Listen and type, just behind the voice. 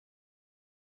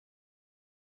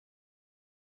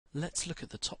Let's look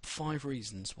at the top 5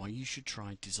 reasons why you should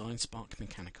try DesignSpark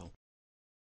Mechanical.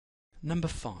 Number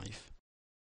 5.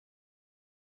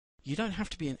 You don't have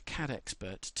to be a CAD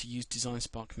expert to use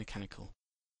DesignSpark Mechanical.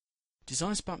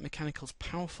 DesignSpark Mechanical's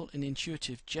powerful and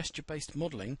intuitive gesture-based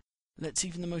modelling lets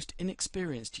even the most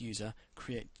inexperienced user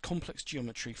create complex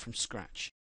geometry from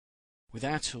scratch. With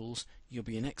our tools, you'll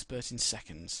be an expert in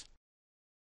seconds.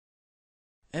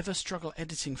 Ever struggle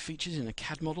editing features in a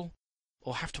CAD model?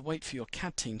 Or have to wait for your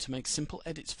CAD team to make simple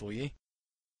edits for you?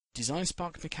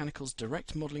 DesignSpark Mechanical's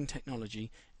direct modelling technology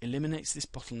eliminates this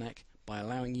bottleneck by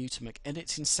allowing you to make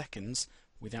edits in seconds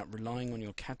without relying on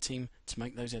your CAD team to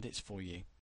make those edits for you.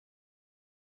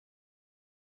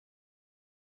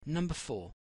 Number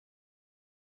 4.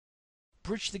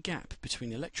 Bridge the gap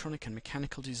between electronic and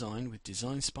mechanical design with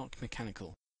DesignSpark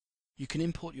Mechanical. You can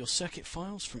import your circuit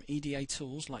files from EDA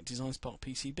tools like DesignSpark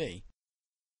PCB.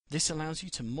 This allows you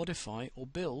to modify or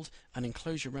build an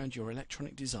enclosure around your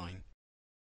electronic design.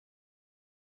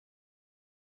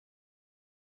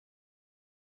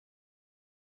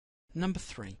 Number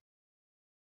 3.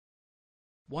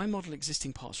 Why model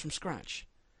existing parts from scratch?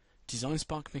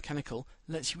 DesignSpark Mechanical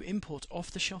lets you import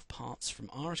off-the-shelf parts from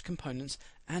RS Components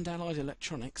and Allied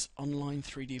Electronics online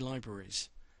 3D libraries.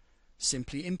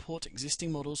 Simply import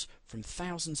existing models from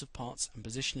thousands of parts and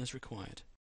position as required.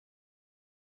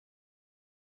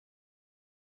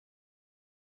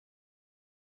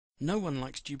 No one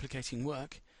likes duplicating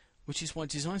work, which is why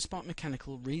DesignSpark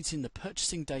Mechanical reads in the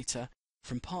purchasing data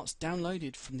from parts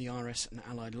downloaded from the RS and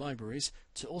Allied libraries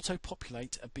to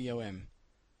auto-populate a BOM.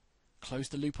 Close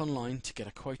the loop online to get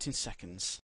a quote in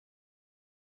seconds.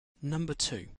 Number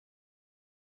 2.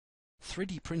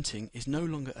 3D printing is no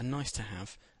longer a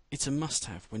nice-to-have, it's a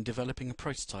must-have when developing a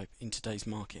prototype in today's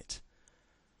market.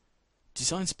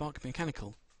 DesignSpark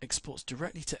Mechanical exports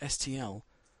directly to STL,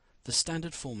 the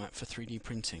standard format for 3D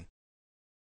printing.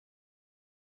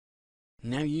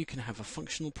 Now you can have a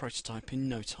functional prototype in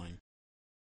no time.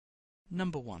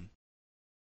 Number 1.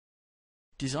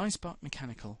 DesignSpark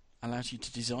Mechanical allows you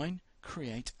to design,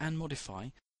 create and modify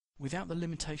without the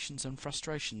limitations and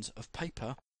frustrations of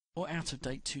paper or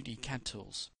out-of-date 2D CAD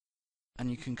tools. And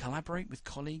you can collaborate with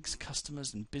colleagues,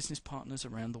 customers and business partners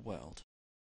around the world.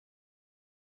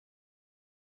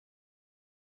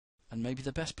 And maybe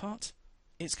the best part?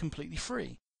 It's completely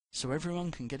free, so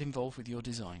everyone can get involved with your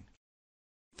design.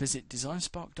 Visit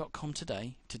designspark.com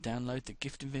today to download the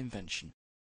gift of invention.